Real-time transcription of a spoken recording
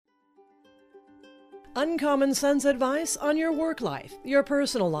Uncommon sense advice on your work life, your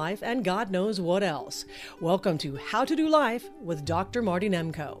personal life, and God knows what else. Welcome to How to Do Life with Dr. Marty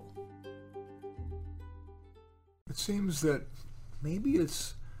Nemko. It seems that maybe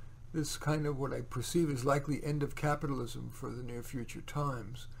it's this kind of what I perceive as likely end of capitalism for the near future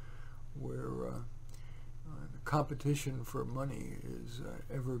times, where the competition for money is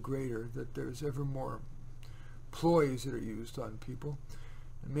ever greater, that there's ever more ploys that are used on people.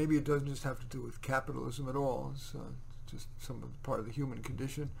 And maybe it doesn't just have to do with capitalism at all. It's just some part of the human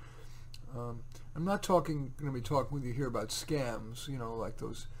condition. I'm not going to be talking with you here about scams, like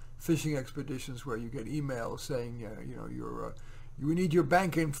those fishing expeditions where you get emails saying, you need your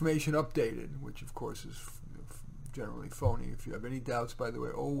bank information updated, which of course is generally phony. If you have any doubts, by the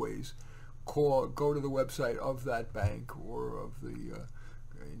way, always go to the website of that bank or of the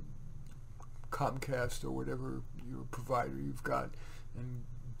Comcast or whatever your provider you've got, and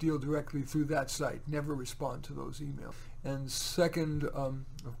deal directly through that site. Never respond to those emails. And second,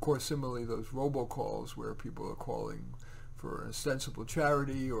 of course, similarly, those robocalls where people are calling for an ostensible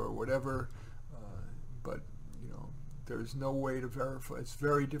charity or whatever, but there's no way to verify. It's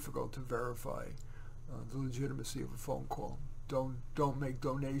very difficult to verify the legitimacy of a phone call. Don't make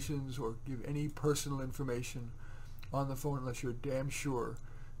donations or give any personal information on the phone unless you're damn sure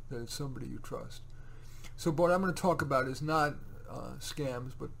that it's somebody you trust. So what I'm going to talk about is not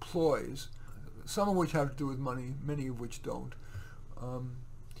scams, but ploys, some of which have to do with money, many of which don't.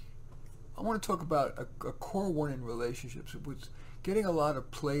 I want to talk about a core one in relationships. What's getting a lot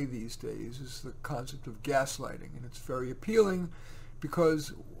of play these days is the concept of gaslighting, and it's very appealing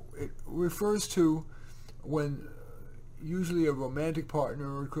because it refers to when usually a romantic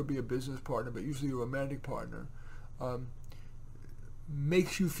partner, or it could be a business partner, but usually a romantic partner,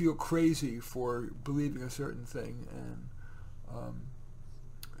 makes you feel crazy for believing a certain thing, and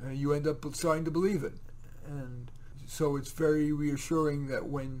you end up starting to believe it. And so it's very reassuring that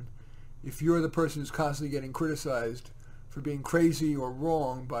if you're the person who's constantly getting criticized for being crazy or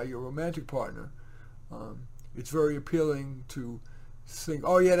wrong by your romantic partner, it's very appealing to think,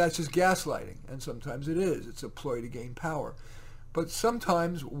 oh yeah, that's just gaslighting. And sometimes it is. It's a ploy to gain power. But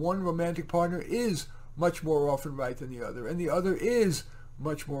sometimes one romantic partner is much more often right than the other, and the other is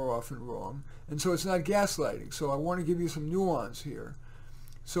much more often wrong. And so it's not gaslighting. So I want to give you some nuance here.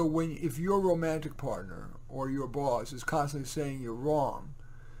 So if your romantic partner or your boss is constantly saying you're wrong,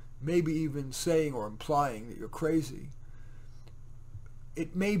 maybe even saying or implying that you're crazy,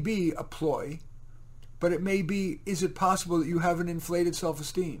 it may be a ploy, but it may be, is it possible that you have an inflated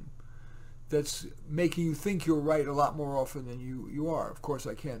self-esteem that's making you think you're right a lot more often than you are? Of course,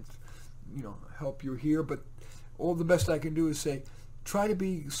 I can't help you here, but all the best I can do is say, try to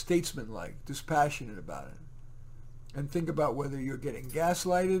be statesman-like, dispassionate about it, and think about whether you're getting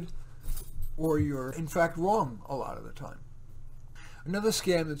gaslighted or you're in fact wrong a lot of the time. Another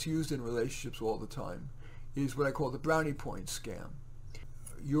scam that's used in relationships all the time is what I call the brownie point scam.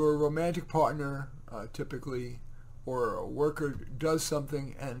 Your romantic partner, typically, or a worker, does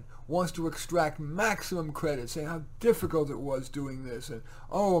something and wants to extract maximum credit, saying how difficult it was doing this, and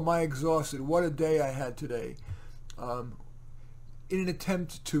oh, am I exhausted, what a day I had today, in an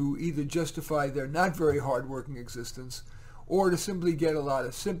attempt to either justify their not very hard-working existence or to simply get a lot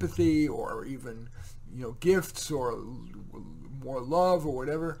of sympathy or even gifts or more love or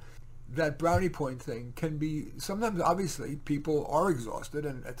whatever. That brownie point thing can be, sometimes obviously people are exhausted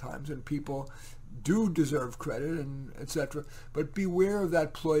and at times, and people do deserve credit and etc. But beware of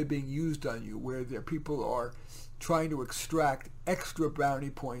that ploy being used on you, where people are trying to extract extra brownie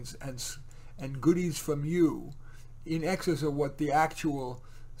points and goodies from you in excess of what the actual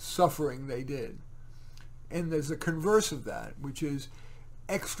suffering they did. And there's a converse of that, which is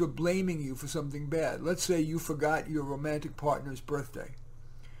extra blaming you for something bad. Let's say you forgot your romantic partner's birthday.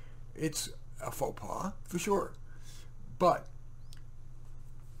 It's a faux pas, for sure. But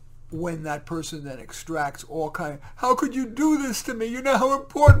when that person then extracts how could you do this to me? You know how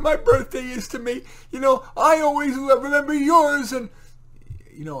important my birthday is to me. I always remember yours. And,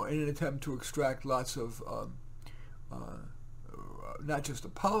 in an attempt to extract lots of, not just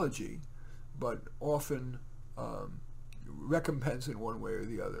apology, but often recompense in one way or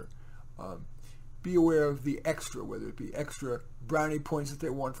the other. Be aware of the extra, whether it be extra brownie points that they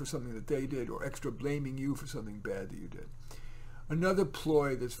want for something that they did, or extra blaming you for something bad that you did. Another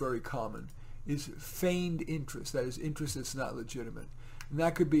ploy that's very common is feigned interest, that is, interest that's not legitimate. And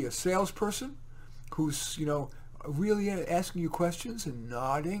that could be a salesperson who's, really asking you questions and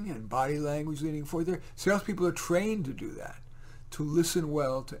nodding and body language leaning forward there. Salespeople are trained to do that, to listen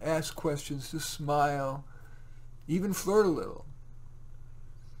well, to ask questions, to smile, even flirt a little.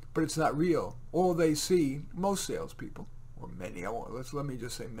 but it's not real. All they see, most salespeople, or many, let me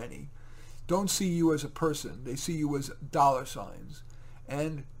just say many, don't see you as a person. They see you as dollar signs.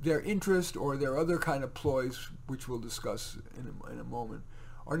 And their interest or their other kind of ploys, which we'll discuss in a moment,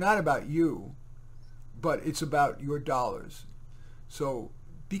 are not about you, but it's about your dollars. So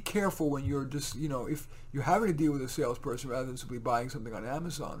be careful when you're just, if you're having to deal with a salesperson rather than simply buying something on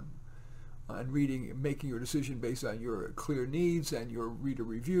Amazon and making your decision based on your clear needs and your reader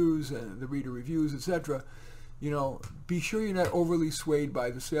reviews and the reader reviews, etc. Be sure you're not overly swayed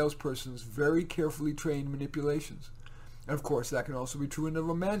by the salesperson's very carefully trained manipulations. And of course, that can also be true in the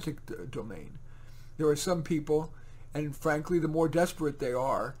romantic domain. There are some people, and frankly, the more desperate they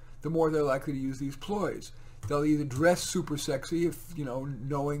are, the more they're likely to use these ploys. They'll either dress super sexy,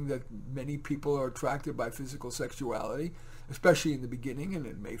 knowing that many people are attracted by physical sexuality, especially in the beginning, and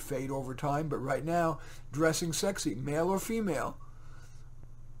it may fade over time, but right now, dressing sexy, male or female,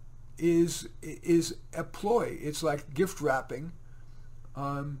 is a ploy. It's like gift wrapping,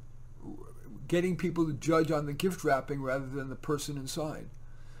 getting people to judge on the gift wrapping rather than the person inside.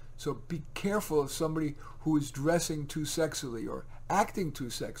 So be careful of somebody who is dressing too sexily or acting too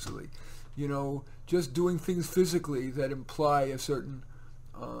sexily, just doing things physically that imply a certain,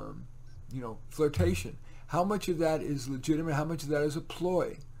 flirtation. How much of that is legitimate? How much of that is a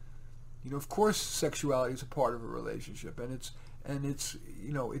ploy? Of course, sexuality is a part of a relationship, and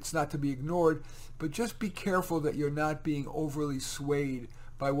it's not to be ignored. But just be careful that you're not being overly swayed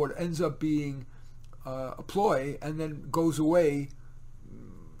by what ends up being a ploy and then goes away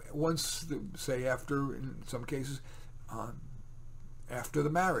once, say, after, in some cases, after the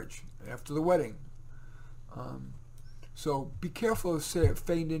marriage, after the wedding. So be careful of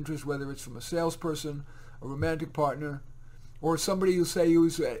feigned interest, whether it's from a salesperson, a romantic partner, or somebody you say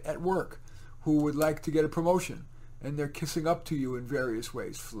who's at work who would like to get a promotion, and they're kissing up to you in various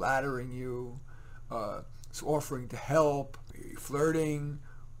ways, flattering you, offering to help, flirting,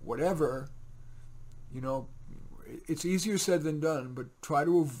 whatever. It's easier said than done, but try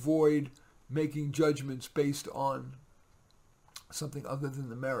to avoid making judgments based on something other than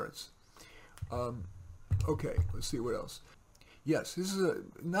the merits. Okay, let's see what else. Yes, this is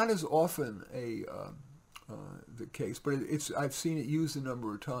not as often the case, but I've seen it used a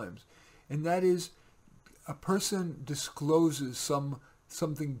number of times, and that is a person discloses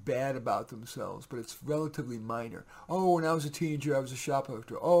something bad about themselves, but it's relatively minor. Oh, when I was a teenager, I was a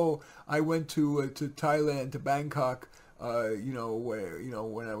shoplifter. Oh, I went to Thailand, to Bangkok,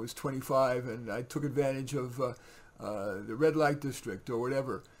 when I was 25, and I took advantage of the red light district or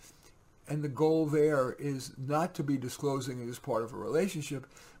whatever. And the goal there is not to be disclosing it as part of a relationship,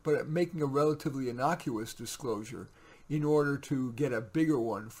 but making a relatively innocuous disclosure in order to get a bigger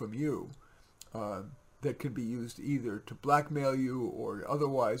one from you. That can be used either to blackmail you or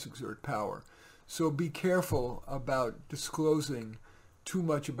otherwise exert power. So be careful about disclosing too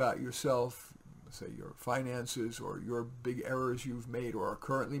much about yourself, say your finances or your big errors you've made or are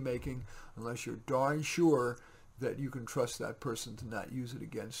currently making, unless you're darn sure that you can trust that person to not use it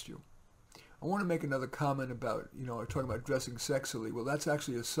against you. I want to make another comment about, talking about dressing sexily. Well, that's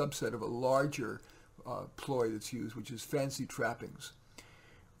actually a subset of a larger ploy that's used, which is fancy trappings.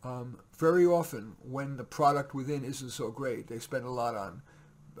 Very often, when the product within isn't so great, they spend a lot on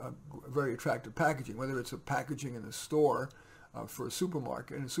very attractive packaging, whether it's a packaging in the store for a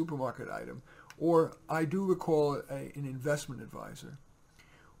supermarket item, or I do recall an investment advisor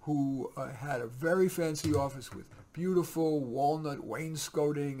who had a very fancy office with beautiful walnut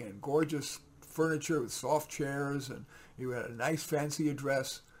wainscoting and gorgeous furniture with soft chairs, and he had a nice fancy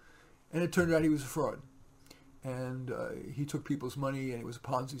address, and it turned out he was a fraud. And he took people's money, and it was a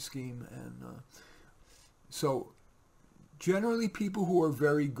Ponzi scheme. And so generally people who are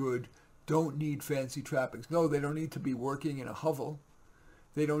very good don't need fancy trappings. No, they don't need to be working in a hovel.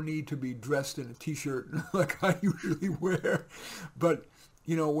 They don't need to be dressed in a T-shirt like I usually wear. But,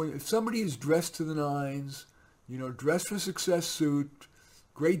 if somebody is dressed to the nines, dressed for success suit,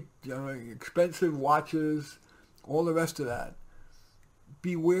 great expensive watches, all the rest of that,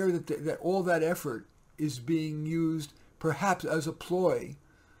 beware that all that effort is being used perhaps as a ploy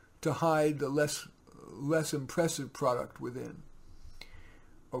to hide the less impressive product within.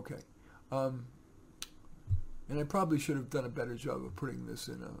 Okay. And I probably should have done a better job of putting this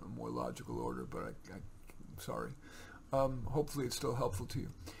in a more logical order, but I'm sorry. Hopefully it's still helpful to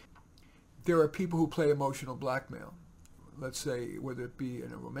you. There are people who play emotional blackmail. Let's say, whether it be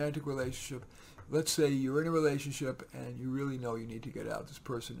in a romantic relationship, let's say you're in a relationship and you really know you need to get out. This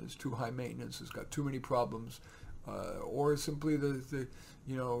person is too high maintenance, has got too many problems, or simply there's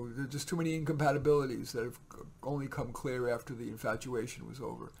just too many incompatibilities that have only come clear after the infatuation was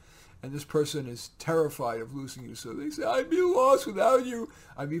over. And this person is terrified of losing you, so they say, I'd be lost without you.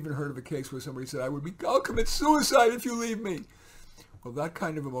 I've even heard of a case where somebody said, I'll commit suicide if you leave me. Well, that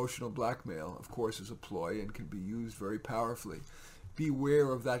kind of emotional blackmail, of course, is a ploy and can be used very powerfully.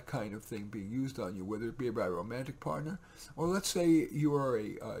 Beware of that kind of thing being used on you, whether it be by a romantic partner, or let's say you're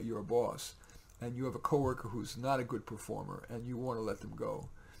a boss and you have a coworker who's not a good performer and you want to let them go,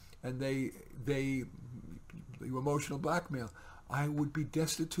 and you emotional blackmail. I would be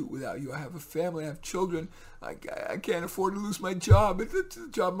destitute without you. I have a family. I have children. I can't afford to lose my job. The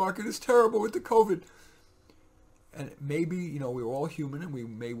job market is terrible with the COVID. And maybe, we're all human and we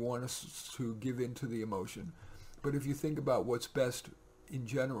may want us to give in to the emotion. But if you think about what's best in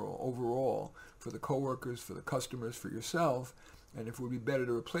general, overall, for the coworkers, for the customers, for yourself, and if it would be better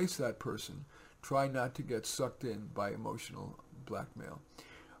to replace that person, try not to get sucked in by emotional blackmail.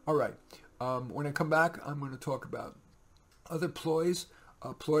 All right. When I come back, I'm going to talk about other ploys.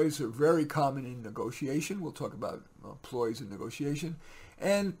 Ploys are very common in negotiation. We'll talk about ploys in negotiation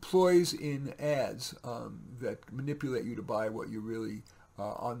and ploys in ads that manipulate you to buy what you really,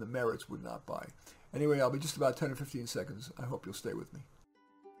 on the merits, would not buy. Anyway, I'll be just about 10 or 15 seconds. I hope you'll stay with me.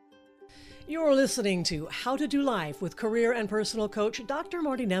 You're listening to How to Do Life with career and personal coach Dr.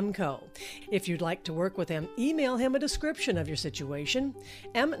 Marty Nemko. If you'd like to work with him, email him a description of your situation,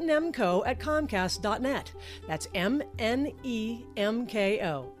 mnemko@comcast.net. That's MNEMKO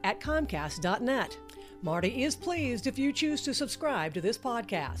 @comcast.net. Marty is pleased if you choose to subscribe to this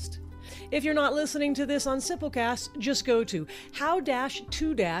podcast. If you're not listening to this on Simplecast, just go to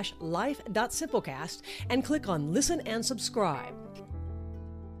how-to-life.simplecast and click on Listen and Subscribe.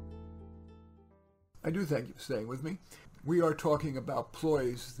 I do thank you for staying with me. We are talking about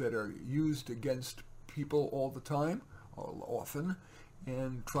ploys that are used against people all the time, or often,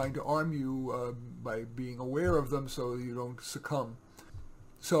 and trying to arm you by being aware of them so you don't succumb.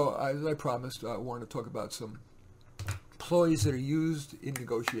 So, as I promised, I want to talk about some ploys that are used in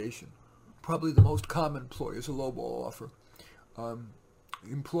negotiation. Probably the most common ploy is a lowball offer.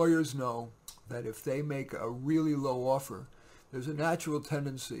 Employers know that if they make a really low offer, there's a natural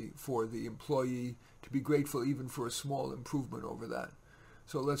tendency for the employee to be grateful even for a small improvement over that.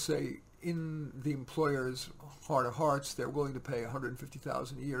 So let's say in the employer's heart of hearts, they're willing to pay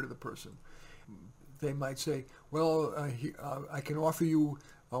 $150,000 a year to the person. They might say, well, I can offer you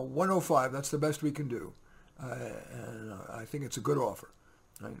 $105. That's the best we can do. And I think it's a good offer.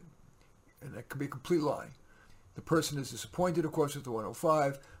 Right? And that could be a complete lie. The person is disappointed, of course, with the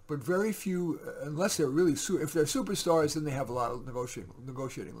 105, but very few, unless they're really, if they're superstars, then they have a lot of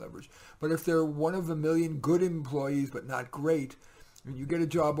negotiating leverage. But if they're one of a million good employees, but not great, and you get a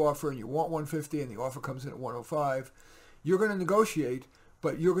job offer and you want 150 and the offer comes in at 105, you're going to negotiate,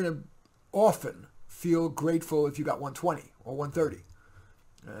 but you're going to often feel grateful if you got 120 or 130.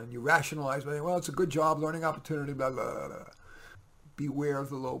 And you rationalize by saying, well, it's a good job, learning opportunity, blah, blah, blah, blah. Beware of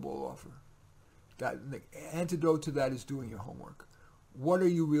the lowball offer. The antidote to that is doing your homework. What are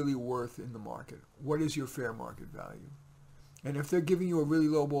you really worth in the market? What is your fair market value? And if they're giving you a really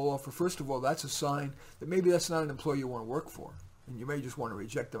lowball offer, first of all, that's a sign that maybe that's not an employer you want to work for, and you may just want to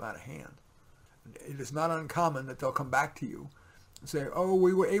reject them out of hand. It is not uncommon that they'll come back to you and say, oh,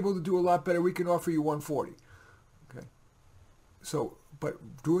 we were able to do a lot better, we can offer you 140. Okay. So,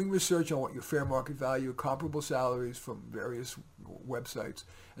 but doing research on what your fair market value, comparable salaries from various websites,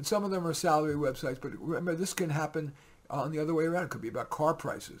 and some of them are salary websites, but remember, this can happen on the other way around. It could be about car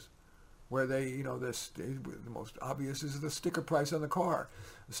prices, where the most obvious is the sticker price on the car.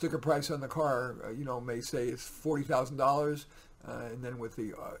 The sticker price on the car, may say it's $40,000, and then with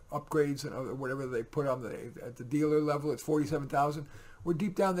the upgrades and whatever they put on at the dealer level, it's $47,000. Where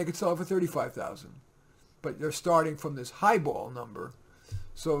deep down they could sell it for $35,000, but they're starting from this highball number,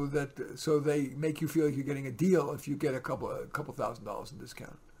 so they make you feel like you're getting a deal if you get a couple $1,000s in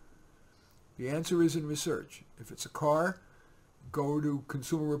discount. The answer is in research. If it's a car, go to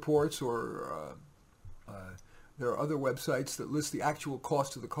Consumer Reports, or there are other websites that list the actual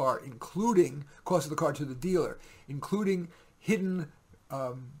cost of the car, including cost of the car to the dealer, including hidden,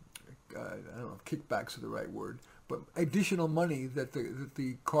 I don't know if kickbacks are the right word, but additional money that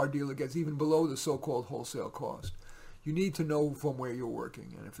the car dealer gets even below the so-called wholesale cost. You need to know from where you're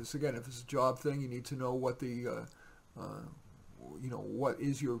working, and if it's a job thing, you need to know what what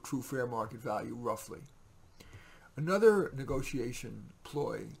is your true fair market value roughly. Another negotiation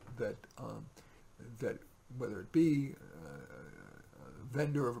ploy that whether it be a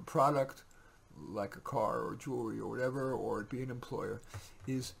vendor of a product like a car or jewelry or whatever, or it be an employer,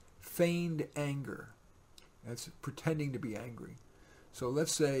 is feigned anger. That's pretending to be angry. So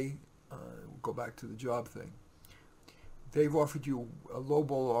let's say, we'll go back to the job thing. They've offered you a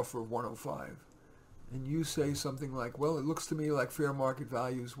lowball offer of 105. And you say something like, well, it looks to me like fair market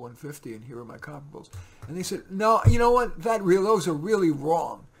value is 150 and here are my comparables. And they said, no, you know what, those are really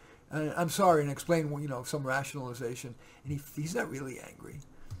wrong. And I'm sorry, and explain, some rationalization. And he's not really angry,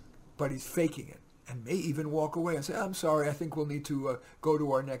 but he's faking it and may even walk away and say, I'm sorry, I think we'll need to go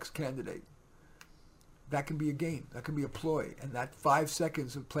to our next candidate. That can be a game. That can be a ploy. And that 5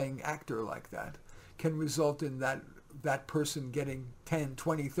 seconds of playing actor like that can result in that person getting $10,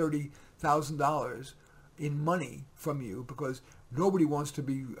 $20, $30,000 in money from you because nobody wants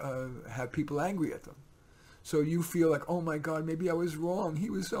to have people angry at them. So you feel like, oh my God, maybe I was wrong. He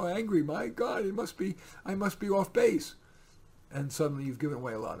was so angry. My God, I must be off base. And suddenly you've given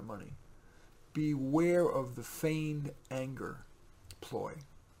away a lot of money. Beware of the feigned anger ploy.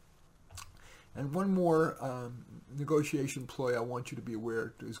 And one more negotiation ploy I want you to be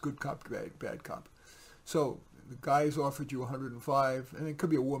aware is good cop, bad cop. So the guy has offered you 105, and it could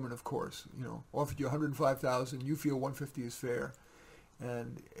be a woman, of course. Offered you 105,000. You feel 150 is fair,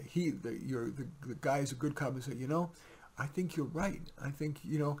 and the guy is a good cop and say, I think you're right. I think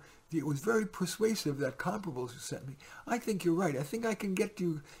it was very persuasive, that comparables you sent me. I think you're right. I think I can get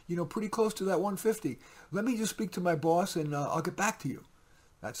you pretty close to that 150. Let me just speak to my boss, and I'll get back to you.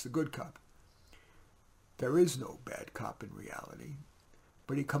 That's the good cop. There is no bad cop in reality,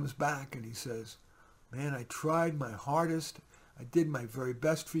 but he comes back and he says, man, I tried my hardest. I did my very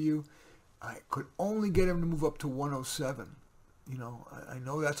best for you. I could only get him to move up to 107. I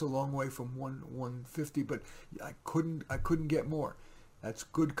know that's a long way from 150, but I couldn't get more. That's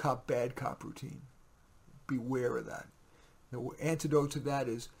good cop, bad cop routine. Beware of that. The antidote to that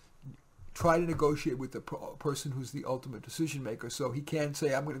is try to negotiate with the person who's the ultimate decision maker, so he can't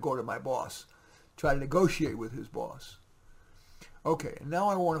say, I'm going to go to my boss. Try to negotiate with his boss. Okay, and now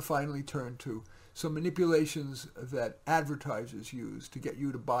I want to finally turn to some manipulations that advertisers use to get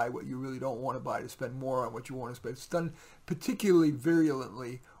you to buy what you really don't want to buy, to spend more on what you want to spend. It's done particularly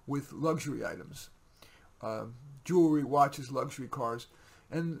virulently with luxury items. Jewelry, watches, luxury cars.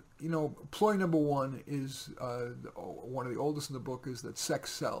 And, ploy number one is, one of the oldest in the book, is that sex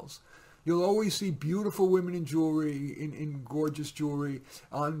sells. You'll always see beautiful women in jewelry, in gorgeous jewelry.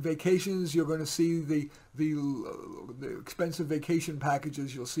 On vacations, you're going to see the expensive vacation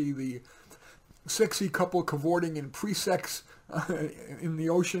packages. You'll see the sexy couple cavorting in pre-sex in the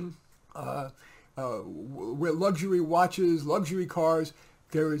ocean. Luxury watches, luxury cars.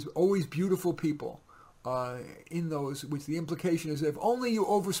 There is always beautiful people in those, which the implication is that if only you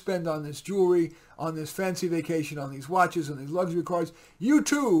overspend on this jewelry, on this fancy vacation, on these watches, on these luxury cars, you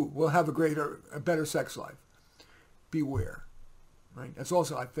too will have a better sex life. Beware. Right? That's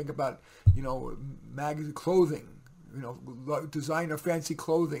also, I think about, magazine clothing, designer fancy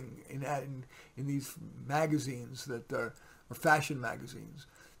clothing in these magazines that are fashion magazines.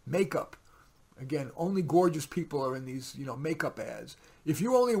 Makeup. Again, only gorgeous people are in these, makeup ads. If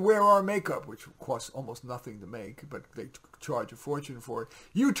you only wear our makeup, which costs almost nothing to make, but they charge a fortune for it,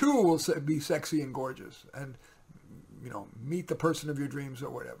 you too will be sexy and gorgeous and, meet the person of your dreams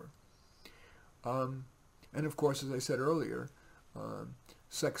or whatever. And of course, as I said earlier,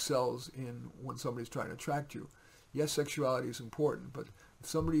 sex sells when somebody's trying to attract you. Yes, sexuality is important, but if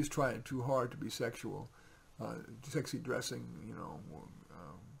somebody is trying too hard to be sexual, sexy dressing,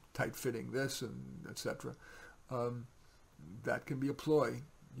 tight-fitting this, and etc., that can be a ploy.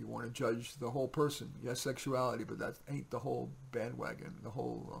 You want to judge the whole person. Yes, sexuality, but that ain't the whole bandwagon, the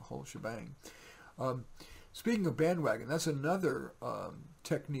whole shebang. Speaking of bandwagon, that's another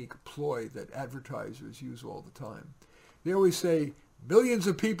technique, ploy, that advertisers use all the time. They always say, millions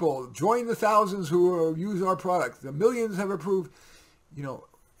of people join the thousands who use our product. The millions have approved.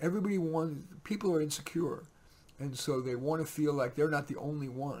 People are insecure. And so they want to feel like they're not the only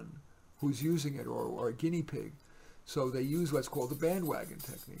one who's using it or a guinea pig. So they use what's called the bandwagon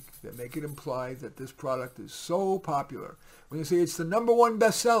technique. They make it imply that this product is so popular. When they say it's the #1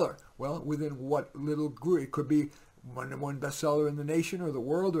 bestseller, well, within what little group? It could be #1 bestseller in the nation or the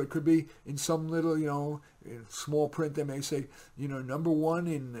world, or it could be in some little, in small print. They may say, #1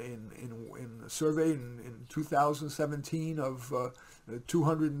 in a survey in 2017 of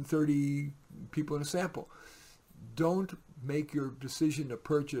 230 people in a sample. Don't make your decision to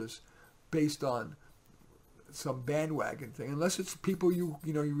purchase based on some bandwagon thing, unless it's people you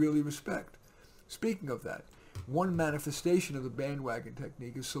really respect. Speaking of that, one manifestation of the bandwagon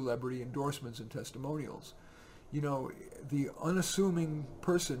technique is celebrity endorsements and testimonials. The unassuming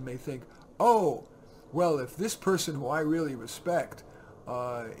person may think, oh, well, if this person who I really respect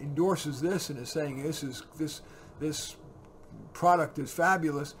endorses this and is saying this product is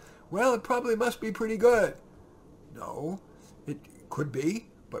fabulous, well, it probably must be pretty good. No, it could be,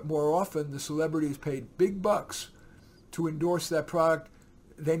 but more often the celebrity is paid big bucks to endorse that product.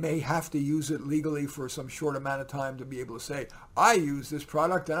 They may have to use it legally for some short amount of time to be able to say, I use this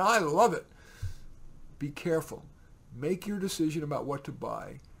product and I love it. Be careful. Make your decision about what to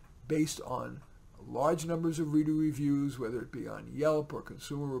buy based on large numbers of reader reviews, whether it be on Yelp or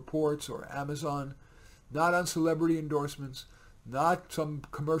Consumer Reports or Amazon, not on celebrity endorsements, not some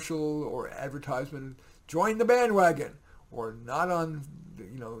commercial or advertisement, join the bandwagon, or not on,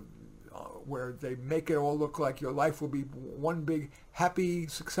 where they make it all look like your life will be one big, happy,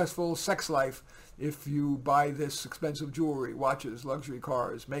 successful sex life if you buy this expensive jewelry, watches, luxury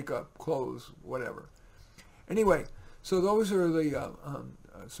cars, makeup, clothes, whatever. Anyway, so those are the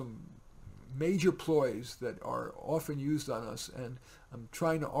some major ploys that are often used on us, and I'm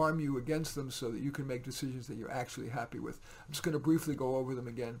trying to arm you against them so that you can make decisions that you're actually happy with. I'm just going to briefly go over them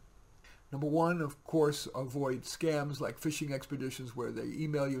again. Number one, of course, avoid scams like phishing expeditions where they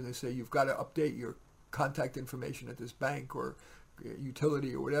email you and they say you've got to update your contact information at this bank or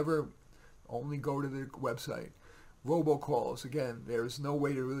utility or whatever. Only go to the website. Robocalls, again, there's no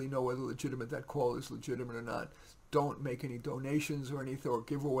way to really know whether legitimate that call is legitimate or not. Don't make any donations or anything, or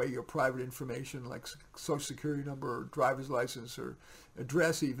give away your private information like social security number or driver's license or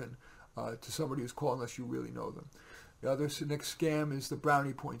address even to somebody who's calling unless you really know them. The other next scam is the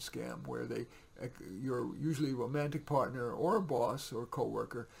brownie point scam, where your usually romantic partner or a boss or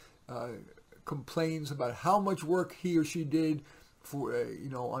coworker complains about how much work he or she did for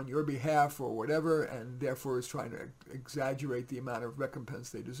on your behalf or whatever, and therefore is trying to exaggerate the amount of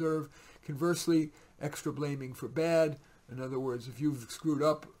recompense they deserve. Conversely, extra blaming for bad. In other words, if you've screwed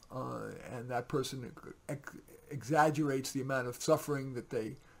up and that person exaggerates the amount of suffering that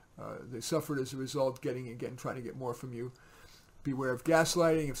they suffered as a result, trying to get more from you. Beware of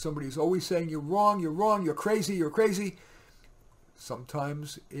gaslighting. If somebody is always saying you're wrong, you're crazy,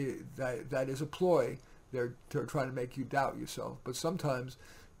 sometimes that is a ploy. They're trying to make you doubt yourself. But sometimes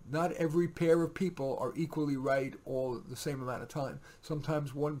not every pair of people are equally right all at the same amount of time.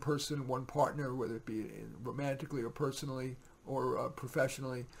 Sometimes one person, one partner, whether it be romantically or personally or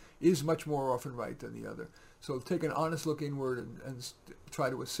professionally, is much more often right than the other. So take an honest look inward and try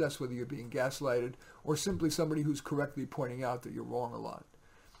to assess whether you're being gaslighted or simply somebody who's correctly pointing out that you're wrong a lot.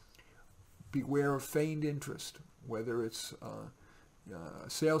 Beware of feigned interest, whether it's a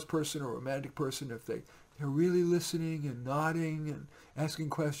salesperson or a romantic person. If they're really listening and nodding and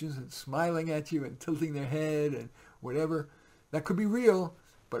asking questions and smiling at you and tilting their head and whatever, that could be real,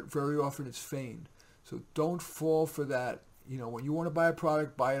 but very often it's feigned. So don't fall for that. When you want to buy a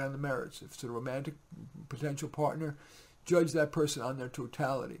product, buy it on the merits. If it's a romantic potential partner, judge that person on their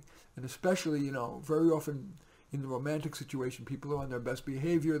totality. And especially, very often in the romantic situation, people are on their best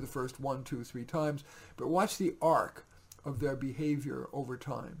behavior the first 1, 2, 3 times, but watch the arc of their behavior over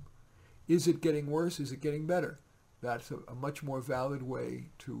time. Is it getting worse? Is it getting better? That's a much more valid way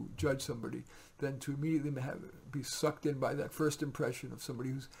to judge somebody than to immediately be sucked in by that first impression of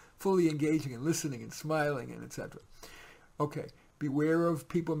somebody who's fully engaging and listening and smiling and etc. Okay, beware of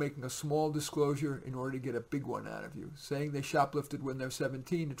people making a small disclosure in order to get a big one out of you. Saying they shoplifted when they're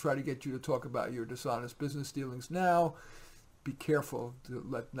 17 to try to get you to talk about your dishonest business dealings now. Be careful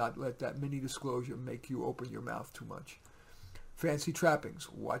to not let that mini disclosure make you open your mouth too much. Fancy trappings,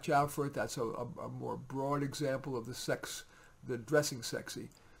 watch out for it. That's a more broad example of the dressing sexy.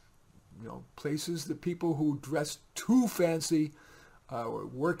 Places that people who dress too fancy or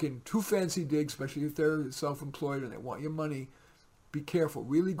work in too fancy digs, especially if they're self-employed and they want your money, be careful.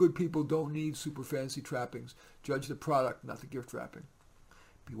 Really good people don't need super fancy trappings. Judge the product, not the gift wrapping.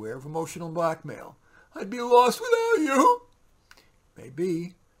 Beware of emotional blackmail. I'd be lost without you.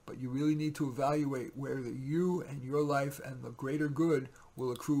 Maybe, but you really need to evaluate where you and your life and the greater good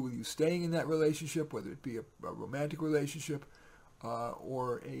will accrue with you staying in that relationship, whether it be a romantic relationship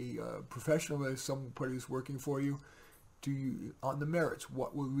or a professional relationship, somebody who's working for you. On the merits,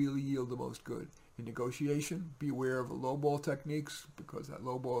 what will really yield the most good? In negotiation, be aware of the lowball techniques, because that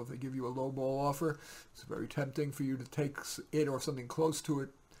lowball, if they give you a lowball offer, it's very tempting for you to take it or something close to it.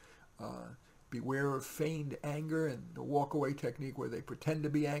 Beware of feigned anger and the walk-away technique where they pretend to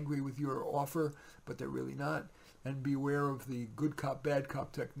be angry with your offer, but they're really not. And beware of the good cop, bad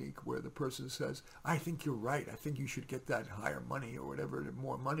cop technique where the person says, I think you're right. I think you should get that higher money or whatever,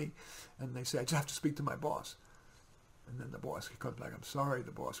 more money. And they say, I just have to speak to my boss. And then the boss comes back, I'm sorry,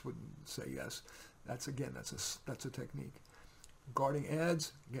 the boss wouldn't say yes. That's a technique. Regarding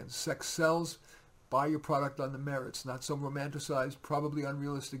ads, again, sex sells. Buy your product on the merits, not some romanticized, probably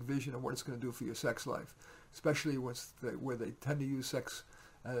unrealistic vision of what it's going to do for your sex life, especially where they tend to use sex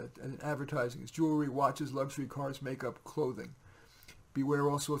in advertising as jewelry, watches, luxury cars, makeup, clothing. Beware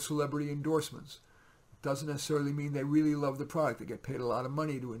also of celebrity endorsements. Doesn't necessarily mean they really love the product. They get paid a lot of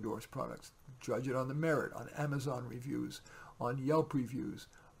money to endorse products. Judge it on the merit, on Amazon reviews, on Yelp reviews,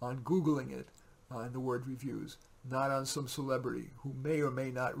 on Googling it, in the word reviews, not on some celebrity who may or may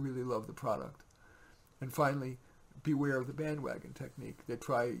not really love the product. And finally, beware of the bandwagon technique.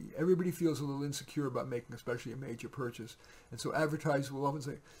 Everybody feels a little insecure about making especially a major purchase. And so advertisers will often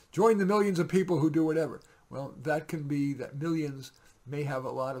say, join the millions of people who do whatever. Well, that can be that millions may have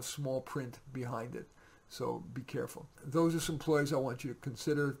a lot of small print behind it. So be careful. Those are some ploys I want you to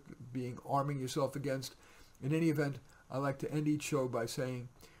consider arming yourself against. In any event, I like to end each show by saying,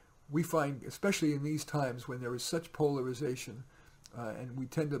 we find, especially in these times when there is such polarization, and we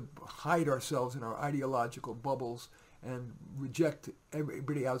tend to hide ourselves in our ideological bubbles and reject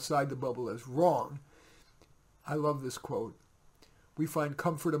everybody outside the bubble as wrong. I love this quote. We find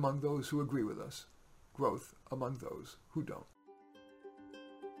comfort among those who agree with us, growth among those who don't.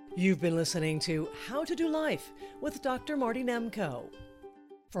 You've been listening to How to Do Life with Dr. Marty Nemko.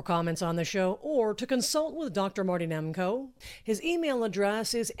 For comments on the show or to consult with Dr. Marty Nemko, his email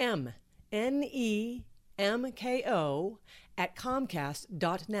address is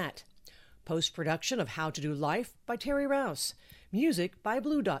mnemko@comcast.net. Post-production of How to Do Life by Terry Rouse. Music by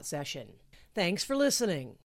Blue Dot Session. Thanks for listening.